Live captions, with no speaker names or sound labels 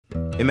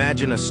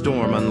Imagine a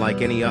storm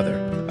unlike any other,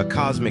 a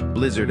cosmic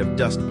blizzard of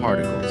dust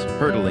particles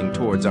hurtling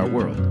towards our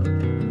world.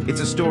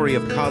 It's a story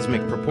of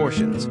cosmic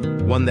proportions,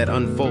 one that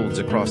unfolds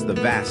across the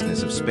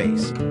vastness of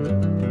space.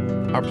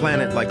 Our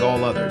planet, like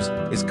all others,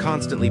 is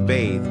constantly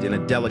bathed in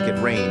a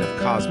delicate rain of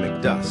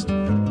cosmic dust,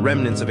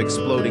 remnants of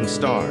exploding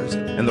stars,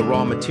 and the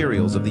raw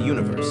materials of the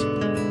universe.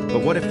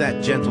 But what if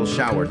that gentle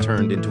shower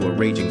turned into a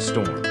raging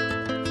storm?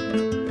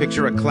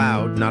 Picture a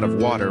cloud, not of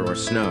water or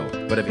snow,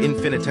 but of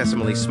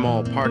infinitesimally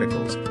small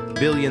particles,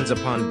 billions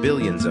upon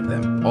billions of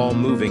them, all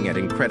moving at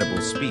incredible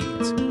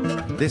speeds.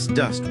 This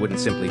dust wouldn't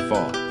simply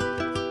fall.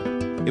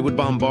 It would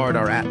bombard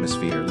our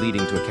atmosphere,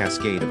 leading to a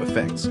cascade of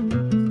effects.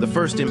 The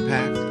first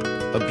impact,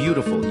 a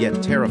beautiful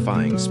yet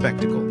terrifying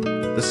spectacle.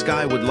 The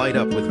sky would light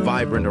up with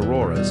vibrant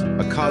auroras,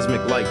 a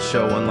cosmic light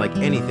show unlike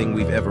anything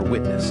we've ever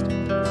witnessed.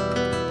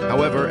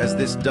 However, as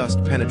this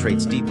dust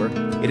penetrates deeper,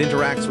 it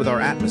interacts with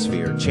our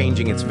atmosphere,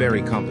 changing its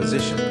very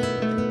composition.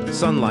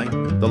 Sunlight,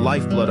 the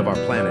lifeblood of our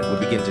planet, would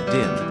begin to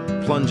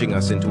dim, plunging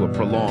us into a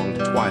prolonged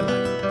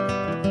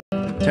twilight.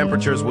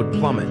 Temperatures would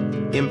plummet,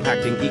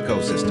 impacting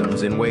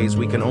ecosystems in ways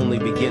we can only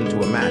begin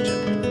to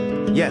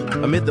imagine. Yet,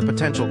 amid the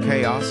potential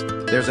chaos,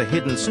 there's a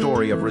hidden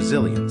story of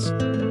resilience.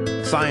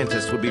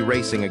 Scientists would be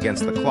racing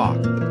against the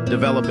clock,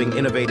 developing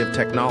innovative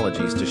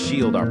technologies to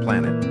shield our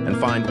planet and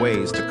find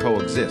ways to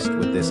coexist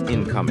with this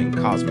incoming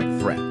cosmic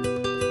threat.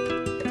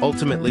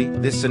 Ultimately,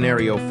 this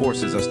scenario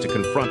forces us to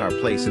confront our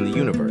place in the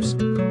universe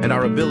and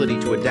our ability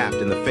to adapt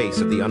in the face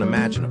of the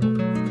unimaginable.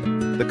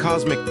 The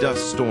cosmic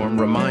dust storm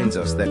reminds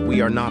us that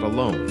we are not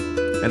alone,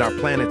 and our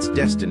planet's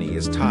destiny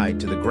is tied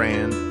to the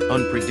grand,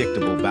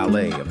 unpredictable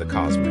ballet of the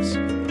cosmos.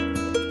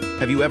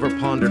 Have you ever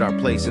pondered our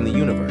place in the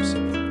universe?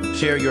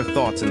 Share your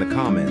thoughts in the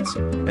comments,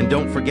 and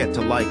don't forget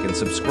to like and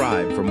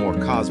subscribe for more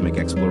cosmic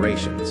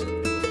explorations.